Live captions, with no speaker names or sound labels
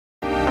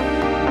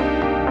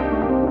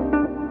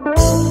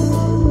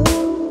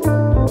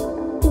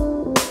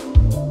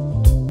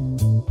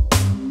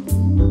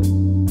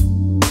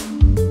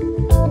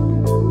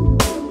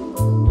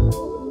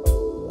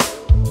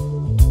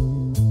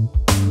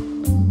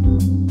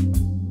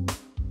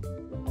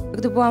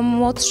gdy byłam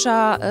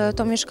młodsza,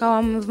 to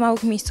mieszkałam w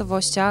małych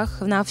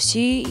miejscowościach, na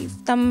wsi i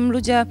tam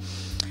ludzie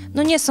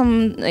no nie są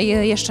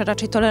jeszcze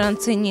raczej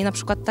tolerancyjni. Na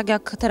przykład tak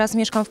jak teraz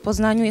mieszkam w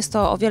Poznaniu, jest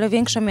to o wiele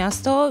większe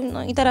miasto,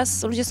 no i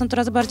teraz ludzie są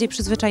coraz bardziej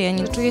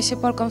przyzwyczajeni. Czuję się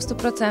Polką w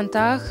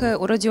 100%,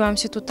 urodziłam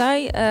się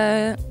tutaj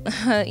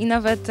i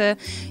nawet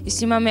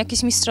jeśli mamy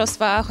jakieś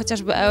mistrzostwa,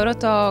 chociażby euro,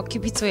 to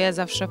kibicuję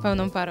zawsze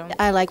pełną parą.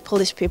 I like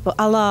Polish people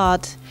a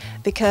lot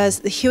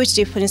because the huge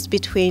difference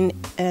between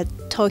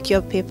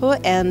Tokyo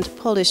people and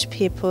Polish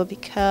people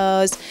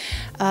because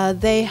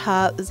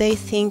they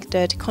think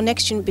that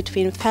connection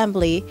between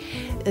family,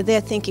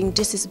 they're thinking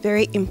this is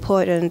very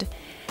important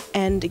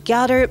and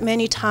gather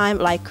many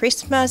times like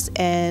Christmas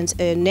and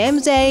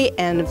name day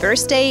and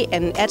birthday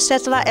and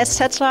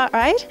etc,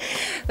 right?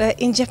 But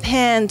in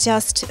Japan,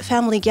 just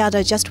family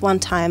gather just one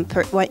time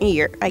per 1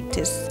 year like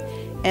this,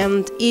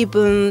 and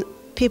even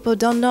people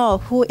don't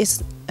know who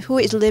is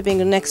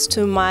living next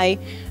to my,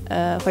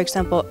 for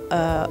example,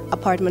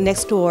 apartment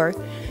next door.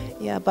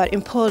 Yeah, but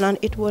in Poland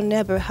it will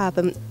never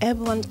happen.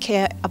 Everyone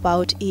care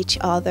about each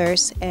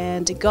others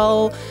and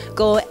go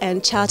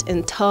and chat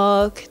and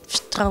talk.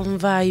 W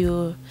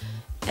tramwaju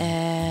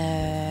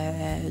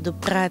do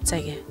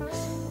pracy.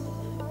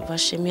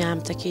 Właśnie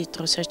miałam takie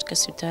troszeczkę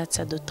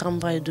sytuację do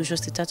tramwaju, dużo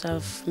sytuacji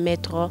w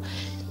metro.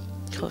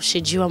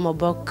 Siedziłam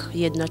obok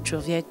jedno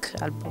człowiek,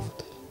 albo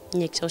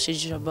nie chciał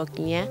siedzieć obok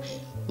mnie,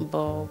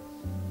 bo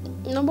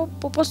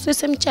po prostu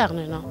jestem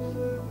czarny, no.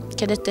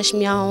 Kiedy też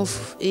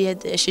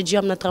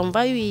siedziałam na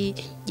tramwaju i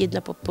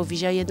jedna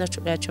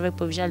człowiek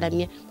powiedział dla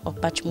mnie, o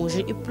patrz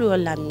murzy i pluł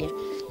dla mnie.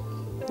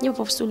 Nie,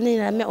 po prostu nie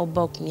dla mnie,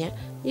 obok mnie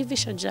i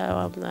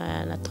wysiadłam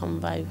na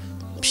tramwaju.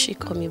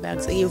 Przykro mi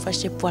bardzo i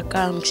właśnie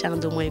płakałam, myślałam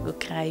do mojego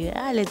kraju,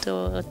 ale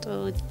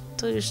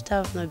to już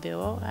dawno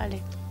było,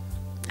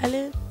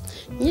 ale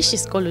nie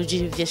wszystko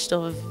ludzi, wiesz,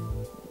 to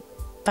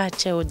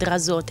patrzę od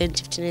razu, o ten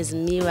dziewczyna jest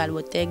miła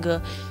albo tego.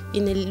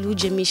 Inni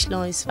ludzie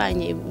myślą, jest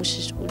fajnie,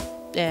 musisz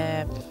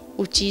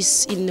uczyć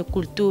innej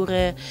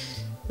kultury,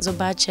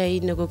 zobaczyć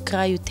innego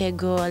kraju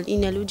tego, ale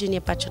inni ludzie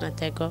nie patrzą na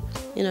tego.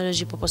 Inni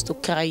ludzie po prostu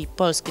kraj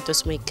Polski to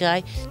jest mój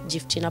kraj,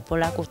 dziewczyna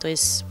Polaków to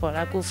jest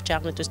Polaków,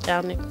 czarny to jest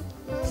czarny.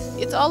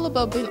 It's all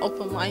about being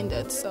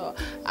open-minded. So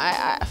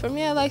for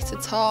me, I like to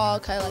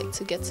talk. I like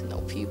to get to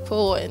know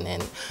people, and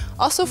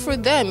also for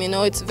them, you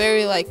know, it's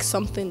very like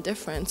something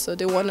different. So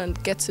they want to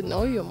get to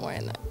know you more,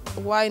 and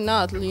why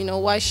not? You know,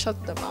 why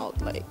shut them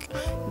out? Like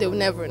they'll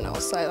never know.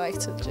 So I like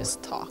to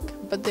just talk.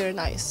 But they're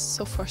nice.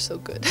 So far, so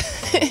good.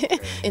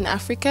 In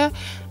Africa,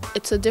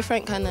 it's a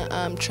different kind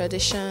of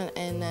tradition,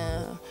 and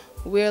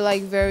we're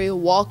like very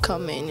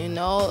welcoming. You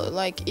know,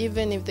 like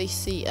even if they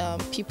see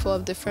people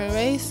of different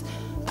race.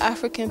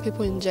 African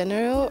people in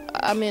general,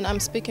 I mean,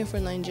 I'm speaking for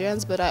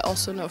Nigerians, but I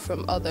also know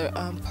from other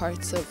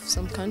parts of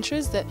some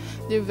countries that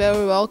they're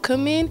very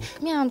welcoming.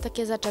 Miałam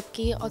takie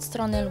zaczepki od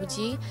strony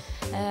ludzi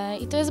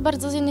i to jest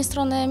bardzo z jednej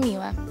strony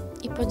miłe.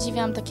 I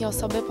podziwiam takie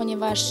osoby,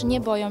 ponieważ nie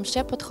boją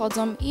się,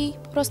 podchodzą i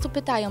po prostu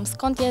pytają,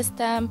 skąd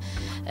jestem,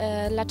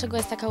 dlaczego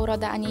jest taka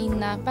uroda, a nie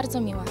inna.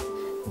 Bardzo miłe.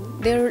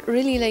 They're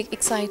really like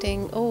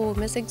exciting. Oh,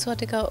 Miss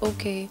Egzotica,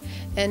 okay.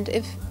 And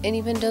if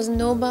anyone doesn't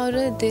know about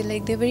it,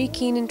 they're very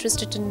keen,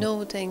 interested to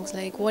know things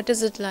like what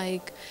is it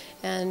like,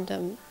 and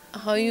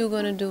how are you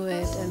gonna do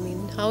it? I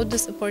mean, how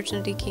this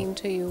opportunity came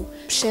to you?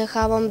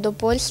 Przyjechałam do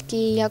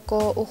Polski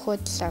jako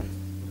uchodźca,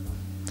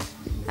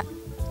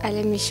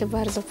 ale mi się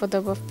bardzo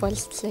podoba w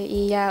Polsce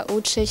i ja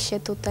uczę się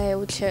tutaj,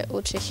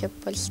 uczę się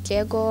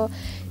polskiego.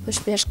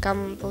 Już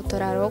mieszkam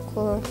 1,5 roku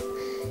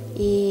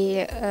i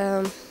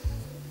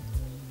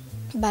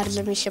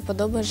bardzo mi się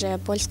podoba, że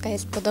Polska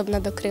jest podobna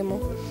do Krymu.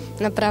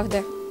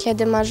 Naprawdę.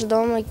 Kiedy masz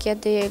dom i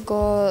kiedy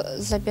go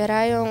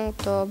zabierają,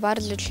 to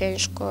bardzo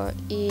ciężko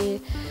i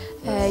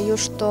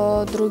już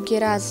to drugi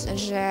raz,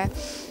 że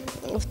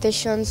w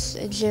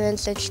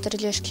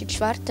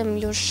 1944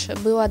 już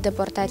była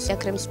deportacja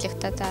krymskich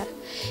Tatar.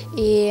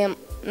 I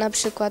na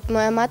przykład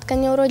moja matka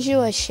nie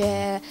urodziła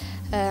się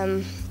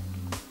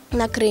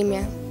na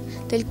Krymie,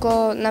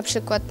 tylko na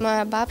przykład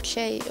moja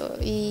babcia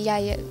i ja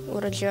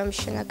urodziłam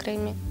się na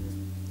Krymie.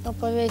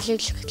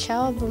 Opowiedzieć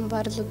chciałabym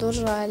bardzo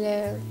dużo,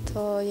 ale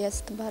to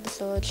jest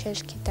bardzo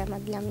ciężki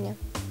temat dla mnie.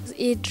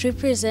 It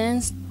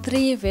represents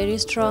 3 very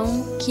strong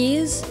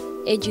keys: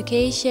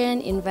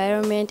 education,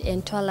 environment,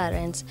 and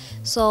tolerance.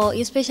 So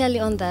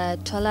especially on the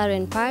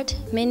tolerant part,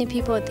 many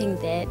people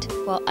think that,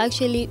 well,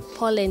 actually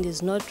Poland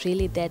is not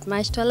really that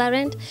much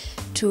tolerant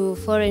to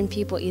foreign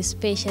people,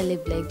 especially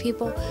black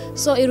people.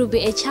 So it will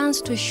be a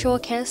chance to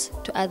showcase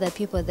to other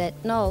people that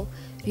no,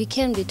 we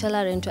can be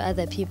tolerant to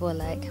other people,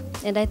 like,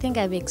 and I think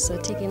I'm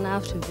exotic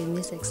enough to be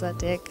Miss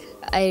Exotic.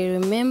 I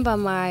remember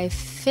my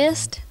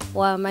first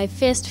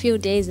few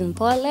days in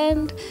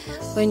Poland.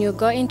 When you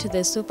go into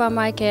the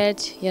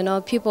supermarket, you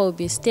know, people will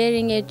be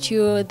staring at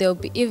you. They'll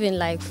be even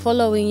like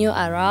following you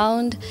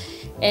around.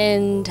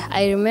 And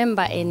I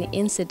remember an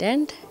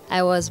incident.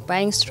 I was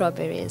buying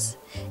strawberries,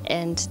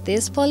 and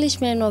this Polish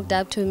man walked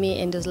up to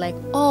me and was like,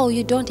 "Oh,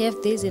 you don't have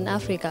this in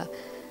Africa."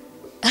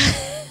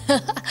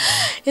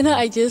 you know,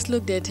 I just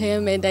looked at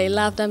him and I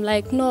laughed. I'm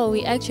like, no,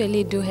 we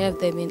actually do have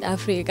them in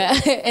Africa.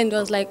 And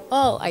was like,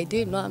 oh, I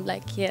didn't know. I'm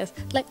like, yes.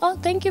 Like, oh,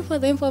 thank you for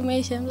the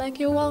information. I'm like,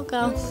 you're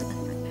welcome.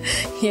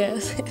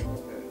 Yes.